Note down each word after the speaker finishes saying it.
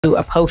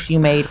a post you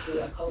made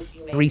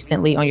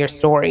recently on your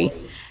story.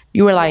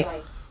 You were like,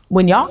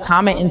 when y'all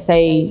comment and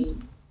say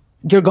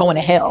you're going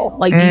to hell,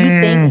 like, do you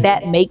think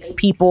that makes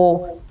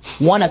people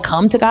want to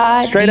come to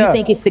God? Straight do you up.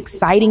 think it's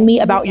exciting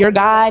me about your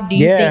God? Do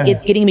you think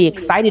it's getting me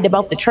excited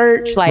about the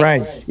church?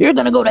 Like, you're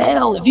going to go to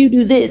hell if you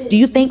do this. Do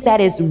you think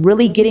that is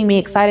really getting me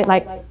excited?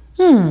 Like,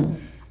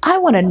 I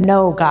want to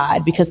know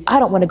God because I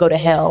don't want to go to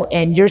hell,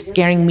 and you're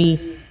scaring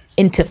me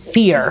into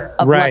fear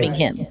of loving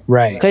him.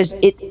 Right. Because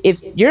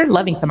if you're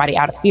loving somebody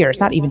out of fear, it's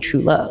not even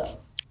true love.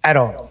 At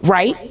all.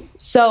 Right?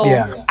 So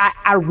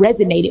I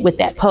resonated with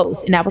that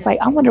post, and I was like,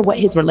 I wonder what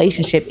his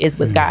relationship is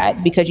with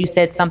God, because you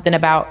said something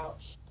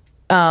about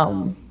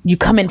you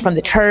coming from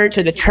the church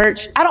or the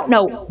church. I don't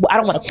know. I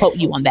don't want to quote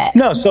you on that.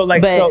 No, so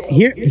like, so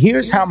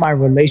here's how my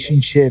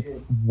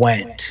relationship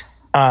went.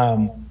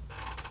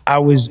 I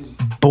was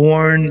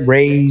born,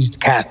 raised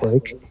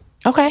Catholic.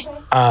 Okay.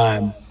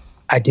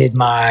 I did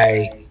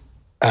my,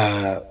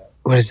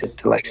 what is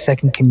it, like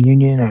second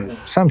communion or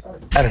something?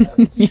 I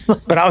don't know.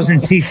 But I was in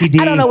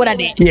CCD. I don't know what I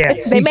did. Yeah,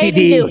 they made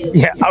me do it.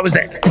 Yeah, I was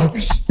there.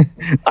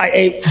 I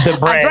ate the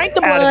bread drank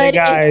the out of blood. the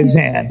guy's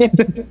hand,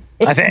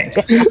 I think.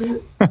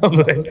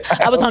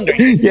 I was hungry.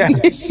 Yeah,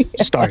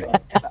 started.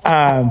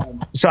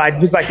 So I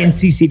was like in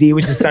CCD,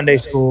 which is Sunday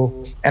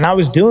school. And I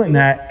was doing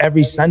that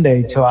every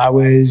Sunday till I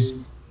was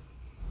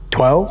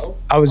 12.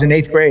 I was in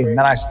 8th grade, and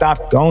then I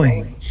stopped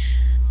going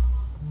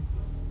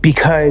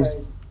because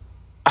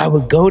I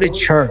would go to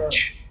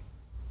church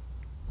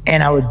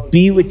and I would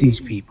be with these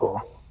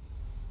people.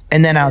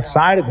 And then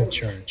outside of the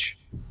church,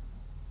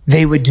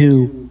 they would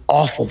do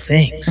awful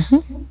things.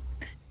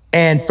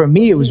 And for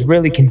me, it was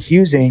really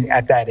confusing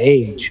at that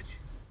age,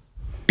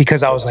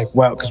 because I was like,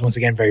 well, because once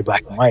again, very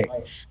black and white.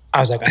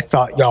 I was like, I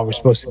thought y'all were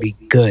supposed to be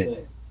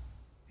good,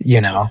 you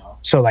know?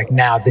 So like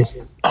now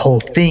this whole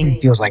thing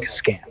feels like a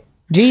scam.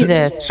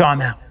 Jesus. So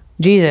I'm out.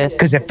 Jesus.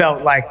 Because it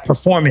felt like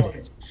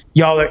performative.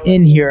 Y'all are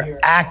in here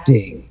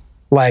acting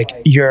like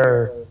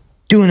you're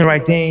doing the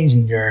right things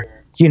and you're,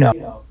 you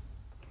know.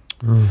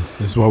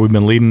 This is what we've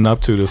been leading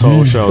up to this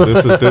whole show.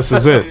 This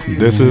is it.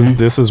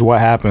 This is what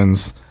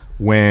happens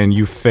when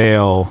you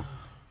fail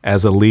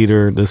as a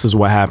leader. This is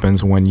what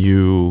happens when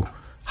you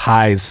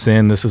hide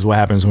sin. This is what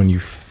happens when you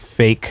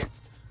fake,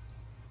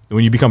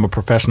 when you become a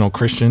professional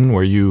Christian,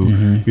 where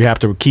you have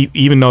to keep,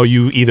 even though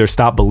you either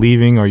stop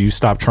believing or you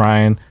stop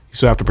trying, you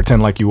still have to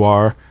pretend like you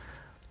are.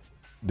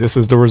 This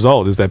is the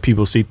result, is that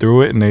people see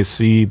through it and they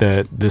see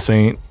that this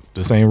ain't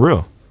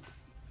real.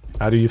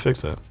 How do you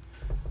fix that?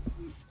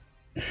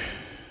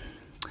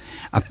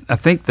 I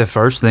think the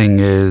first thing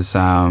is,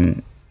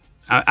 and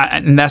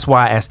that's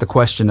why I asked the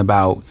question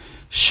about,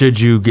 should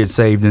you get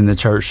saved in the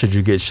church? Should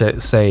you get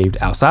saved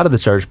outside of the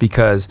church?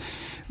 Because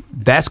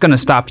that's going to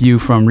stop you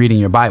from reading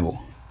your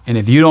Bible. And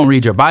if you don't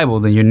read your Bible,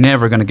 then you're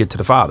never going to get to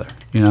the Father.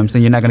 You know what I'm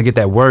saying? You're not going to get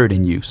that word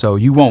in you. So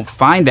you won't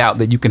find out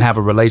that you can have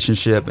a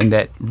relationship and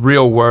that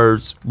real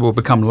words will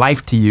become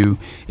life to you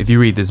if you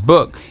read this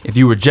book, if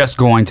you were just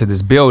going to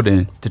this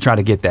building to try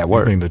to get that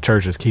word. I think the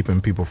church is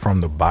keeping people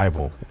from the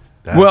Bible.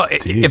 That's well,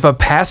 deep. if a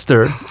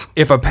pastor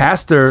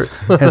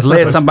has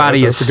led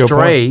somebody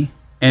astray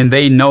and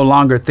they no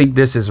longer think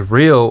this is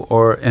real,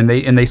 and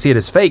they see it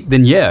as fake,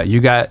 then yeah,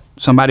 you got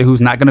somebody who's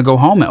not going to go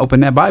home and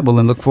open that Bible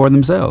and look for it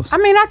themselves. I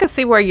mean, I can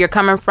see where you're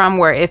coming from,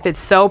 where if it's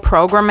so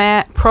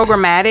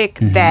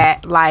programmatic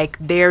that like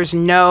there's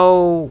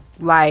no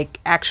like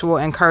actual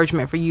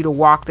encouragement for you to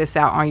walk this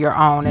out on your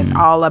own. It's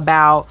all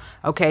about,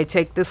 okay,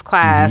 take this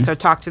class or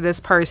talk to this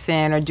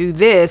person or do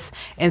this,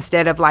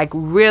 instead of like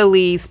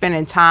really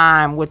spending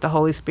time with the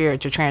Holy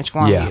Spirit to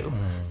transform you.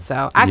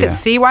 So I could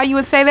see why you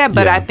would say that,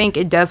 but I think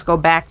it does go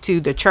back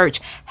to the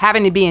church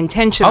having to be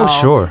intentional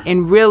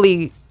and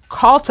really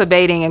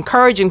cultivating,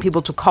 encouraging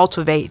people to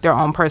cultivate their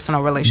own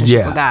personal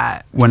relationship with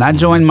God. When I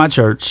joined my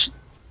church,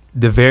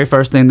 the very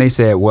first thing they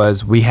said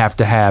was, we have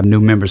to have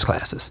new members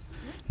classes.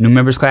 New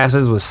members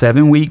classes was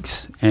 7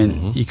 weeks,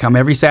 and you come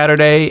every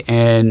Saturday,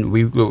 and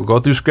we go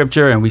through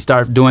scripture, and we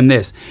start doing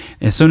this.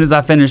 As soon as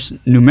I finished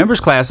new members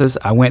classes,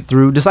 I went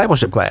through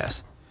discipleship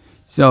class.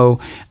 So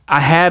I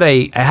had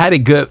a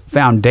good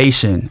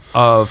foundation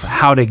of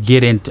how to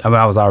get into.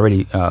 I was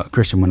already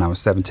Christian when I was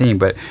 17,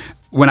 but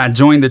when I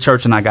joined the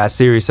church and I got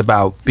serious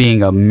about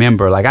being a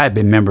member, like I had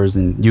been members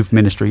in youth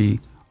ministry,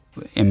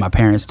 and my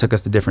parents took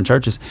us to different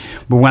churches.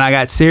 But when I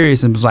got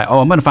serious and was like, oh,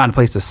 I'm going to find a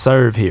place to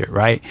serve here,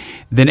 right?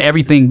 Then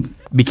everything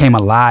became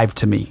alive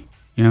to me.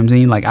 You know what I'm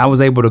saying? Like I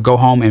was able to go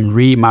home and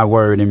read my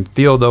word and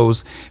feel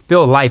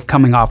life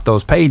coming off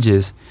those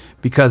pages,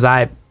 because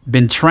I've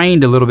been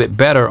trained a little bit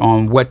better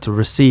on what to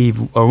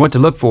receive or what to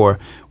look for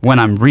when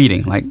I'm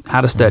reading, like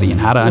how to study and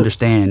how to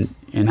understand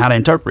and how to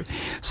interpret.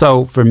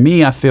 So for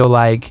me, I feel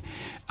like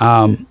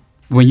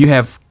when you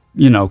have,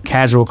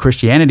 casual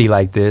Christianity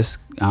like this,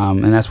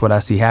 and that's what I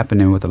see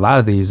happening with a lot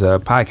of these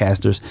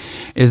podcasters,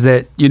 is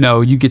that,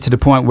 you get to the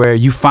point where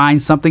you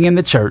find something in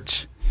the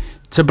church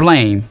to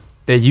blame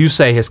that you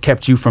say has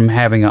kept you from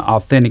having an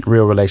authentic,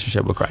 real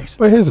relationship with Christ.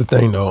 But here's the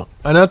thing, though,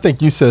 and I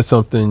think you said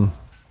something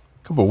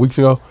a couple of weeks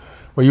ago,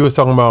 Where you was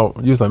talking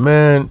about, you was like,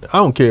 man, I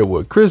don't care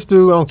what Chris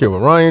do, I don't care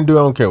what Ryan do,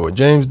 I don't care what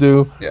James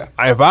do. Yeah.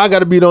 If I got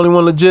to be the only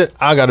one legit,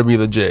 I got to be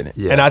legit.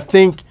 Yeah. And I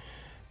think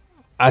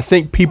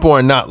people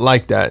are not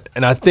like that.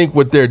 And I think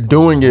what they're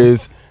doing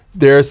is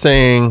they're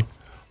saying,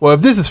 well,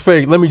 if this is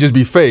fake, let me just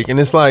be fake. And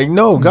it's like,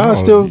 no, God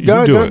still,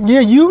 God, yeah,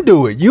 you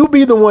do it. You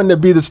be the one that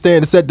be the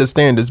standard, set the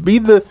standards. Be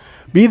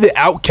the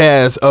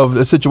outcast of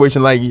the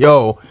situation. Like,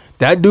 yo,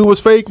 that dude was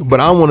fake,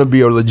 but I want to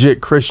be a legit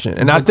Christian.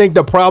 And I think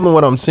the problem,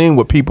 what I'm seeing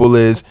with people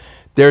is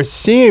they're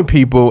seeing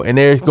people and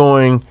they're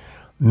going,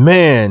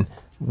 man,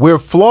 we're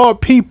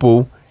flawed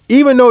people,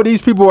 even though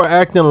these people are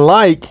acting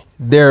like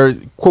they're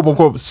quote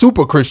unquote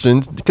super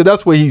Christians, because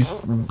that's what he's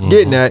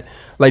getting at.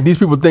 Like, these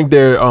people think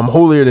they're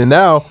holier than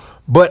thou,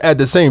 but at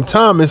the same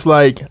time, it's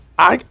like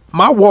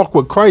my walk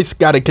with Christ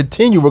got to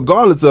continue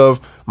regardless of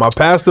my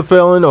pastor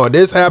failing or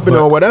this happened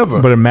or whatever.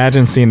 But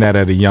imagine seeing that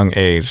at a young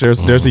age.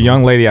 There's a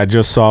young lady I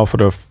just saw for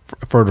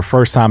the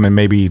first time in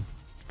maybe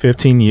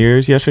 15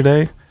 years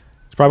yesterday.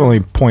 It's probably only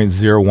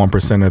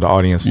 0.01% of the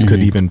audience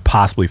could even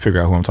possibly figure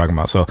out who I'm talking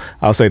about. So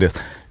I'll say this.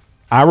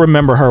 I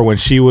remember her when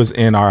she was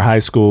in our high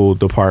school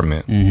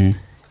department,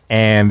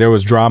 and there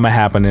was drama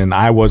happening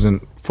I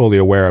wasn't fully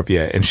aware of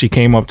yet. And she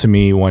came up to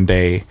me one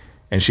day,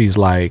 and she's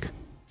like,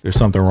 there's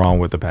something wrong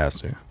with the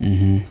pastor.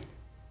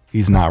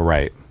 He's not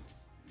right.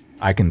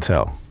 I can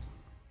tell.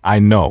 I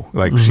know.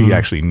 Like, she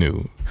actually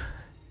knew.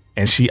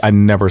 And I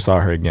never saw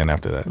her again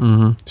after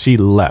that. She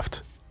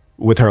left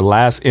with her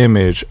last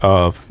image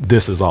of,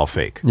 this is all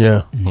fake.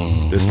 Yeah.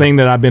 This thing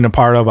that I've been a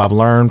part of, I've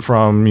learned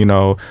from,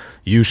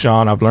 you,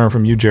 Sean, I've learned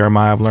from you,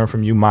 Jeremiah, I've learned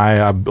from you,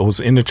 Maya, I was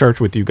in the church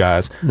with you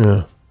guys.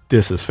 Yeah.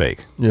 This is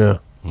fake. Yeah.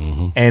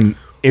 And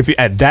if you,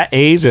 at that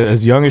age,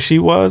 as young as she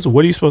was,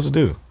 what are you supposed to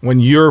do when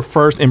your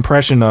first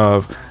impression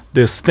of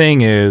this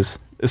thing is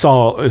it's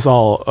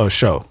all a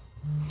show?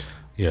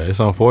 Yeah, it's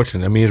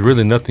unfortunate. I mean, it's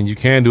really nothing you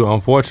can do.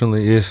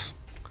 Unfortunately,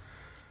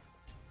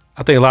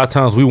 I think a lot of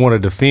times we want to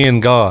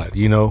defend God.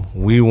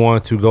 We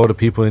want to go to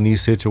people in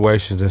these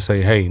situations and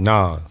say, hey,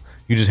 nah,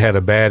 you just had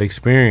a bad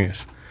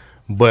experience.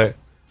 But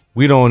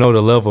we don't know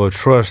the level of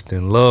trust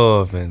and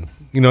love and,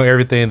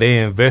 everything they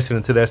invested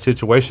into that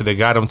situation that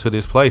got them to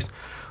this place.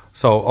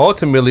 So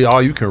ultimately,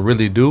 all you can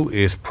really do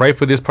is pray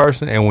for this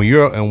person. And when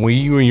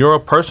you in your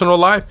personal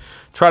life,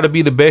 try to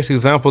be the best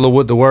example of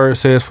what the word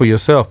says for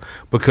yourself,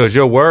 because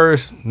your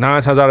words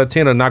 9 times out of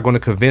 10 are not going to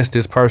convince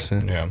this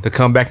person to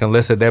come back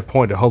unless at that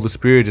point the Holy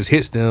Spirit just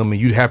hits them and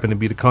you happen to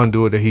be the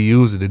conduit that he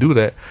uses to do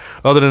that.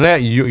 Other than that,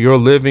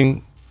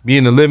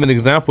 being the living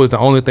example is the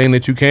only thing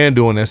that you can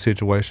do in that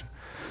situation.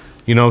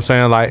 You know what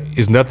I'm saying? Like,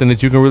 it's nothing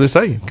that you can really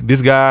say.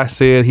 This guy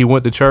said he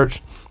went to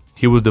church,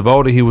 he was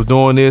devoted, he was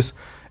doing this,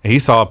 and he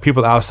saw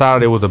people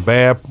outside there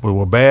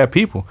were bad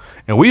people.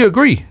 And we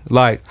agree.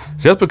 Like,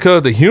 just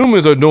because the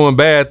humans are doing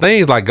bad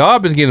things, like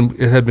God has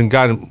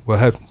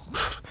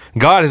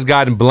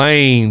gotten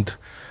blamed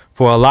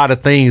for a lot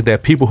of things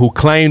that people who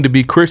claim to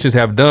be Christians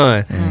have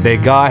done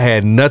that God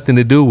had nothing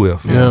to do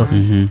with. Yeah.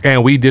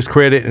 And we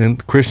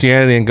discredit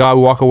Christianity and God,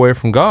 walk away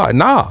from God.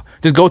 Nah,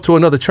 just go to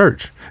another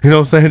church. You know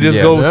what I'm saying? Just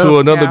go to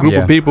another group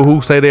of people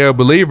who say they are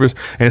believers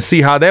and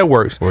see how that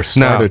works. Or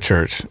start a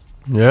church.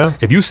 Yeah.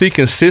 If you see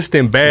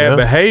consistent bad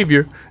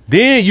behavior,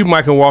 then you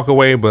might can walk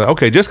away. But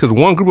okay, just because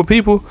one group of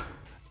people,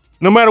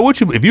 no matter what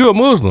if you're a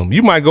Muslim,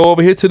 you might go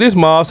over here to this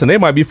mosque and they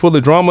might be full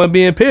of drama and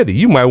being petty.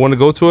 You might want to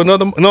go to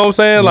another, you know what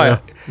I'm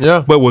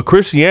saying? But with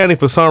Christianity,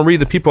 for some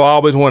reason, people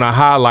always want to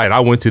highlight, I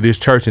went to this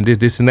church and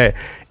did this and that.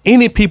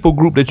 Any people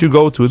group that you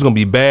go to is going to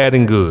be bad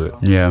and good.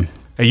 Yeah.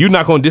 And you're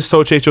not going to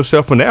dissociate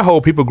yourself from that whole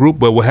people group.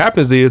 But what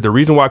happens is, the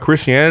reason why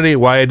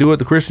I do it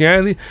to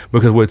Christianity,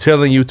 because we're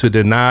telling you to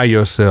deny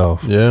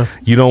yourself. Yeah.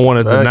 You don't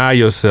want to deny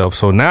yourself.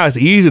 So now it's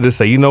easy to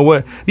say, you know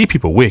what? These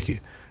people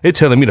wicked. They're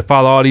telling me to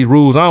follow all these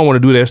rules. I don't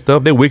want to do that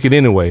stuff. They're wicked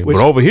anyway. But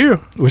over here.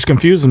 Which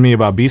confuses me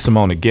about B.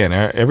 Simone again.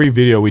 Every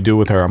video we do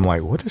with her, I'm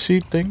like, what does she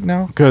think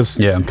now? Because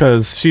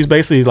she's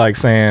basically like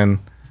saying,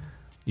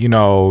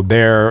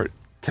 they're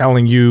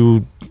telling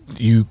you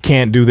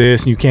can't do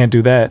this and you can't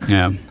do that.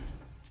 Yeah.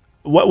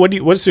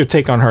 What's your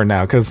take on her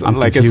now? Because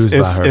like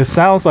it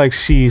sounds like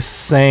she's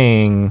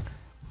saying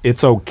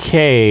it's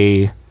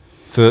okay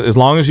to, as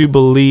long as you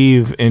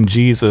believe in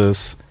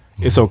Jesus,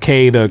 it's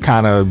okay to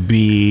kind of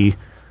be,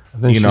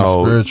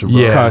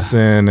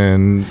 cussing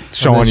and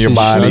showing your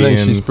body. I think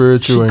she's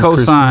spiritual. She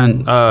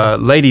co-signed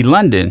Lady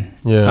London.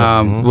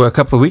 Yeah. Well, a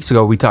couple of weeks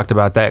ago, we talked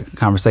about that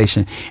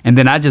conversation, and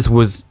then I just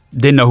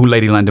didn't know who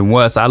Lady London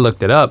was. So I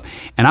looked it up,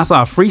 and I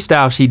saw a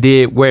freestyle she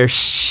did where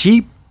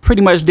she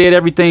pretty much did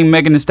everything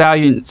Megan Thee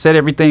Stallion said,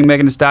 everything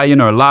Megan Thee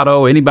Stallion or Lotto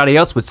or anybody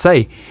else would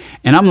say.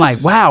 And I'm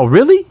like, wow,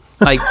 really?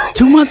 Like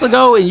 2 months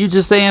ago, and you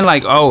just saying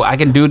like, oh, I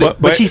can do that.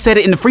 But she said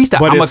it in the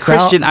freestyle. I'm a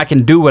Christian. I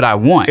can do what I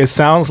want. It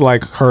sounds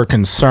like her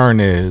concern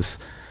is,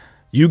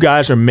 you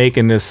guys are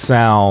making this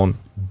sound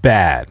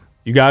bad.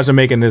 You guys are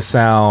making this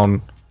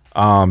sound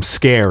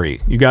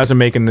scary. You guys are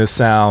making this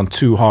sound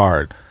too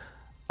hard.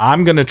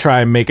 I'm going to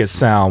try and make it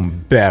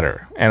sound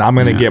better. And I'm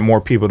going to get more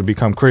people to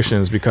become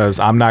Christians, because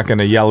I'm not going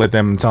to yell at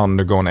them and tell them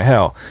they're going to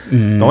hell.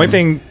 The only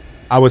thing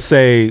I would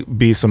say,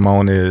 B.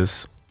 Simone,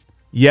 is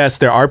yes,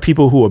 there are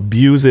people who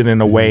abuse it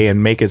in a way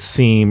and make it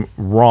seem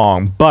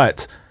wrong,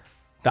 but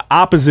the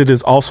opposite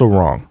is also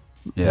wrong.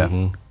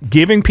 Yeah.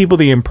 Giving people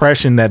the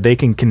impression that they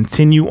can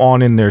continue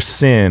on in their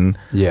sin,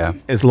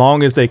 as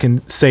long as they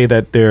can say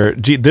that they're.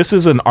 This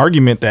is an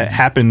argument that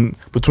happened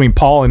between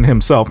Paul and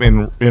himself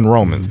in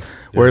Romans,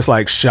 where it's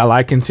like, shall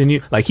I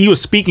continue? Like, he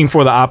was speaking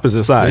for the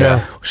opposite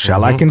side.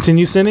 Shall I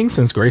continue sinning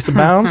since grace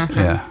abounds?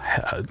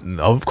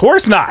 Of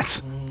course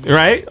not.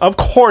 Right? Of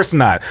course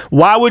not.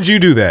 Why would you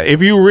do that?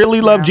 If you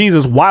really love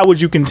Jesus, why would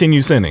you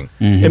continue sinning?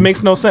 It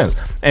makes no sense.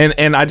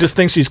 And I just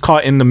think she's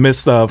caught in the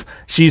midst of,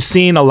 she's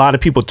seen a lot of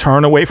people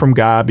turn away from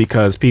God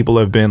because people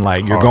have been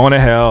like, you're going to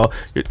hell,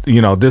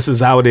 you know, this is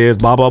how it is,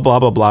 blah, blah, blah,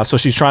 blah, blah. So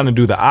she's trying to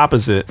do the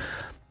opposite,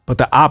 but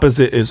the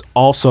opposite is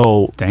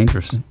also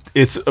dangerous.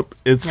 It's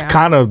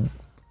kind of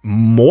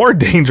more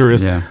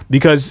dangerous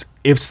because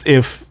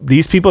if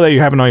these people that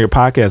you're having on your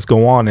podcast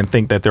go on and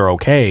think that they're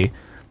okay,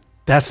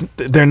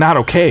 they're not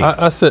okay.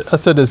 I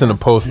said this in a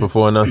post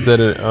before, and I'll say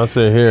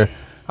it here.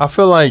 I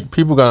feel like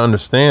people gotta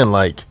understand,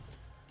 like,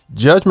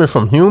 judgment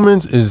from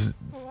humans is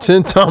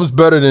 10 times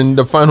better than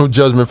the final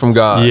judgment from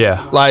God.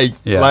 Like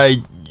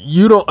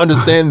you don't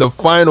understand the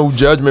final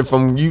judgment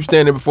from you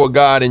standing before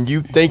God and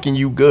you thinking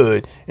you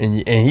good,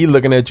 and he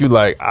looking at you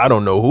like, I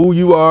don't know who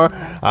you are,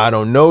 I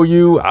don't know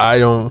you, I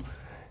don't.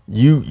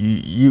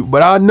 You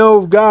but I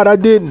know God, I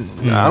didn't.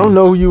 I don't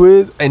know who you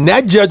is, and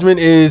that judgment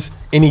is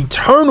an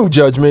eternal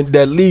judgment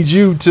that leads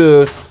you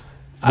to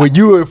where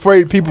you're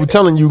afraid people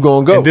telling you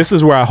gonna go. And this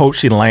is where I hope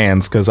she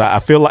lands, because I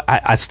feel like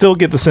I still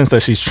get the sense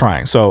that she's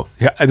trying. So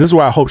this is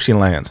where I hope she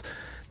lands.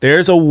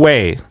 There's a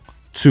way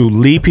to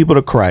lead people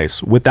to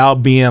Christ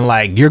without being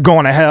like, you're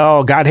going to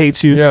hell, God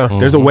hates you.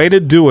 There's a way to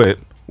do it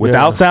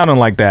without sounding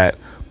like that,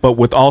 but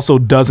with also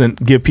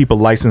doesn't give people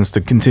license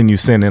to continue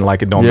sinning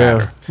like it don't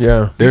matter.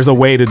 There's a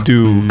way to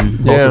do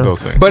both of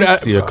those things. But I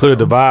see a clear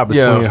divide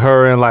between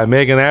her and like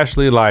Megan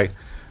Ashley. Like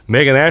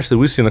Megan Ashley,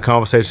 we've seen the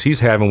conversation she's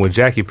having with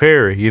Jackie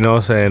Perry, you know what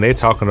I'm saying? They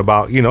talking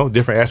about, you know,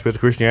 different aspects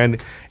of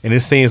Christianity. And it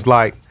seems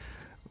like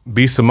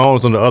B.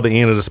 Simone's on the other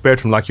end of the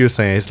spectrum, like you're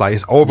saying. It's like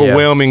it's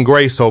overwhelming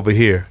grace over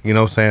here. You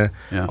know what I'm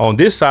saying? On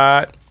this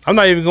side, I'm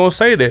not even gonna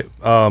say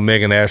that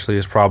Megan Ashley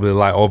is probably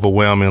like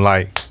overwhelming,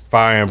 like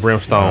fire and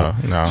brimstone.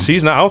 No.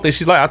 She's not. I don't think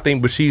she's like. I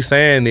think what she's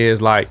saying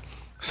is like,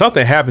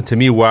 something happened to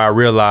me where I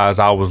realized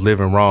I was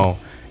living wrong,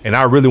 and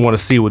I really want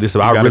to see what this is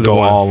about. I really go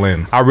all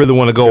in. I really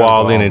want to go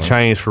all in and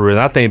change for real.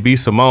 And I think B.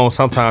 Simone,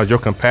 sometimes your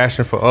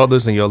compassion for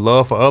others and your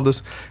love for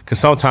others can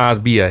sometimes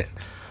be I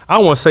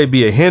don't want to say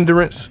be a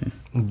hindrance,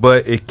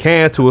 but it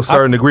can to a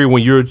certain degree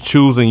when you're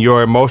choosing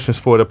your emotions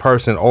for the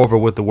person over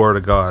what the Word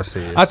of God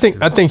says. I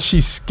think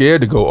she's scared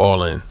to go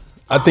all in.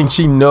 I think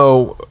she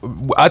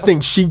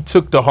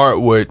took to heart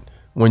what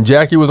when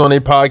Jackie was on a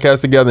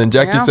podcast together and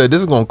Jackie said,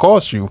 this is going to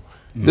cost you.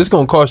 This is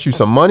going to cost you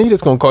some money. This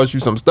is going to cost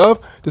you some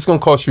stuff. This is going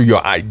to cost you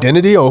your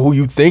identity or who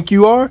you think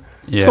you are.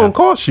 It's going to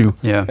cost you.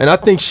 And I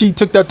think she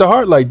took that to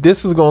heart, like,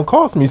 this is going to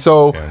cost me.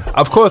 So,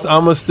 of course,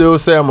 I'm going to still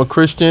say I'm a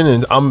Christian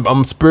and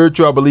I'm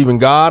spiritual. I believe in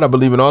God. I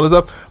believe in all this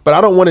stuff. But I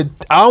don't want to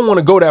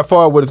go that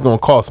far what it's going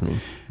to cost me.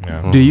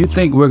 Do you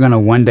think we're going to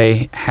one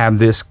day have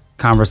this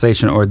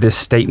conversation or this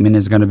statement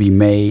is going to be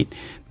made,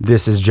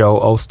 this is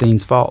Joel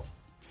Osteen's fault?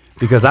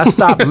 Because I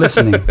stopped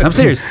listening. I'm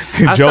serious.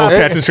 Joel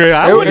catches straight.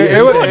 I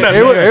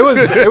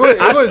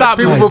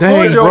stopped people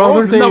before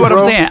Joel Osteen. No, what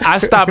I'm saying, I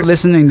stopped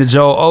listening to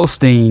Joel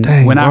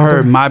Osteen when I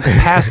heard my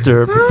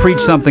pastor preach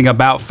something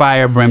about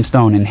fire,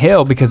 brimstone, and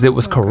hell, because it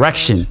was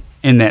correction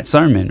in that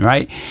sermon,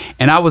 right?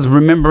 And I was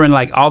remembering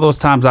like all those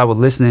times I would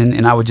listen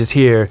and I would just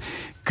hear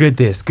good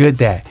this, good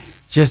that,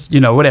 just, you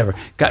know, whatever.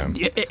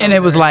 And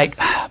it was like,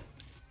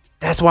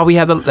 that's why you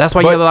have the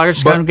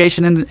largest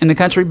congregation in the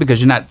country,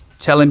 because you're not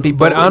telling people.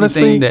 But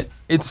honestly, that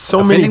it's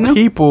so many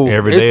people.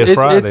 Every day is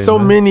Friday. It's so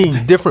many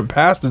different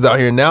pastors out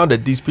here now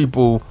that these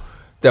people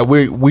that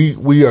we're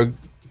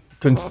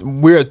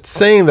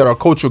saying that our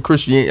cultural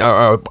Christianity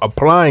are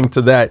applying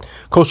to that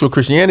cultural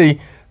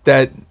Christianity,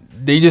 that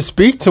they just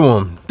speak to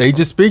them. They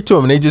just speak to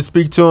them. And they just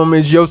speak to them.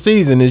 It's your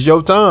season. It's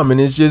your time.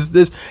 And it's just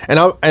this. And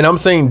I'm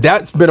saying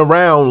that's been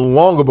around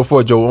longer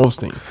before Joel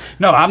Osteen.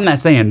 No, I'm not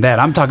saying that.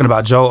 I'm talking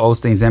about Joel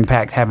Osteen's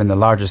impact having the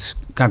largest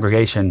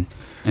congregation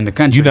in the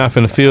country. You're not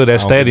finna fill that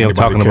stadium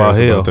talking about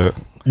hell.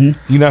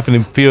 You're not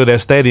finna fill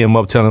that stadium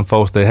up telling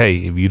folks that, hey,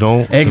 if you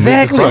don't.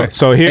 Exactly.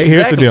 So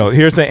here's the deal.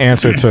 Here's the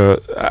answer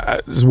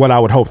to is what I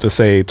would hope to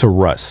say to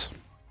Russ.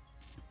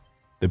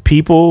 The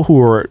people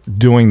who are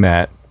doing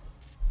that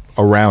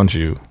around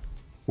you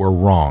were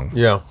wrong.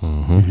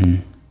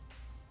 The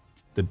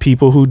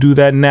people who do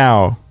that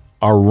now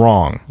are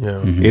wrong.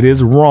 It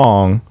is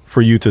wrong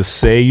for you to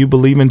say you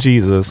believe in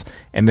Jesus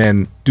and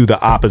then do the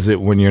opposite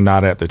when you're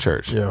not at the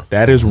church.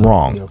 That is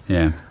wrong.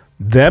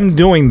 Them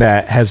doing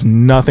that has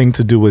nothing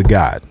to do with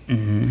God.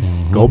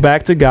 Go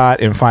back to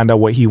God and find out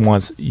what he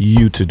wants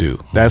you to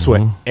do. That's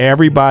what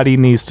everybody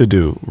needs to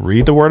do.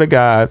 Read the Word of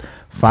God,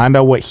 find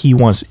out what he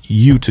wants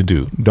you to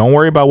do. Don't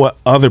worry about what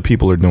other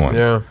people are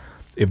doing.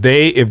 If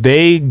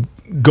they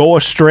go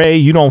astray,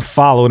 you don't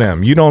follow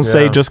them. You don't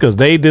say just because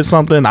they did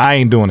something, I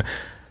ain't doing it.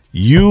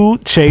 You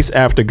chase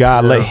after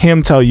God. Let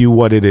him tell you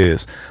what it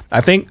is.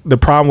 I think the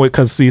problem with,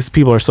 because these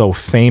people are so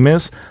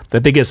famous,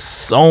 that they get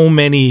so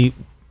many,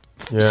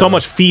 so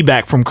much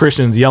feedback from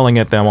Christians yelling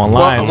at them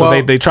online.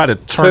 So they try to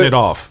turn it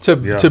off. To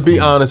be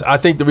honest, I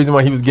think the reason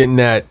why he was getting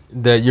that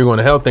you're going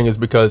to hell thing is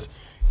because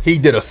he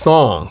did a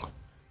song.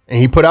 And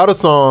he put out a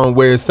song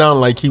where it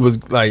sounded like he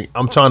was like,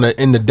 I'm trying to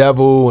end the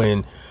devil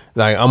and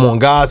like I'm on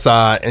God's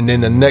side. And then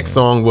the next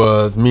song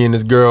was me and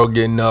this girl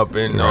getting up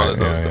and all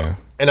this other stuff.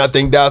 And I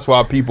think that's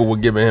why people were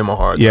giving him a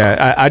hard time.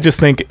 Yeah, I just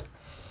think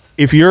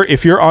if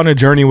you're on a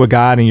journey with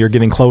God and you're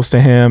getting close to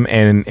him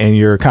and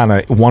you're kind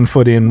of 1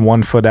 foot in,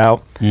 1 foot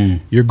out,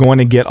 you're going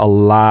to get a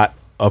lot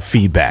of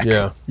feedback.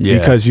 Yeah.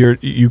 Because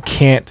you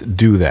can't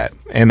do that.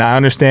 And I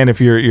understand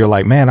if you're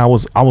like, man, I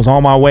was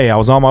on my way.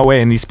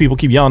 And these people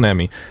keep yelling at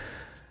me.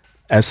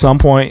 At some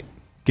point,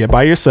 get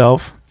by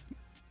yourself.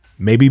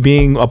 Maybe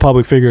being a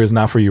public figure is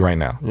not for you right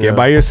now. Get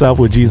by yourself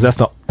with Jesus. That's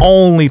the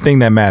only thing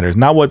that matters.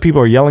 Not what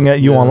people are yelling at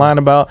you online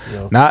about.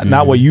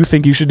 Not what you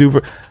think you should do.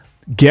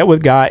 Get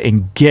with God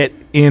and get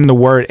in the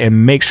Word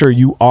and make sure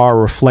you are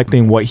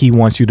reflecting what He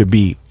wants you to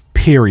be.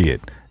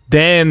 Period.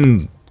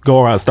 Then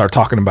go around and start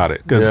talking about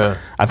it, because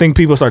I think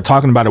people start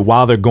talking about it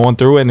while they're going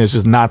through it, and it's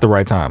just not the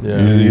right time.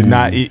 You're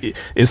not.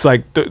 It's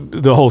like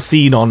the whole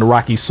seed on the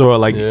rocky soil.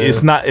 Like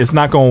it's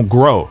not going to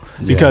grow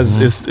because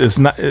it's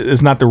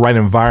not the right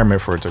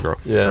environment for it to grow.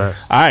 All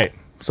right,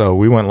 so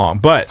we went long,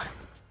 but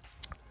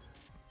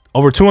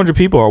over 200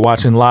 people are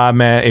watching live,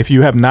 man. If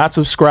you have not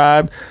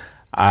subscribed,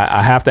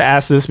 I have to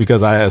ask this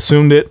because I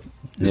assumed it.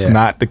 It's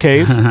not the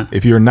case.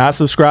 If you're not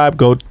subscribed,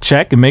 go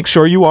check and make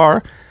sure you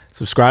are.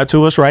 Subscribe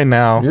to us right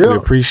now. We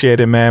appreciate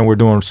it, man. We're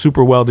doing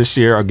super well this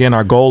year. Again,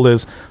 our goal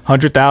is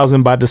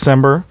 100,000 by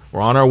December.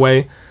 We're on our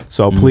way.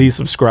 So please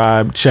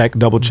subscribe, check,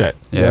 double check.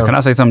 Yeah. Can I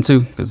say something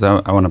too? Because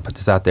I want to put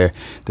this out there.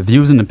 The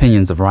views and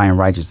opinions of Ryan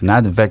Righteous,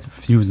 not the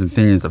views and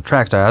opinions of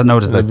Trackstarz. I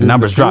noticed that the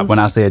numbers dropped when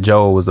I said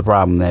Joel was the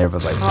problem there. It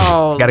was like,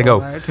 gotta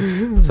go.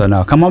 So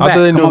no, come on back. I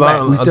thought they knew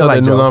Lion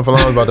for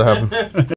Lion was about to happen.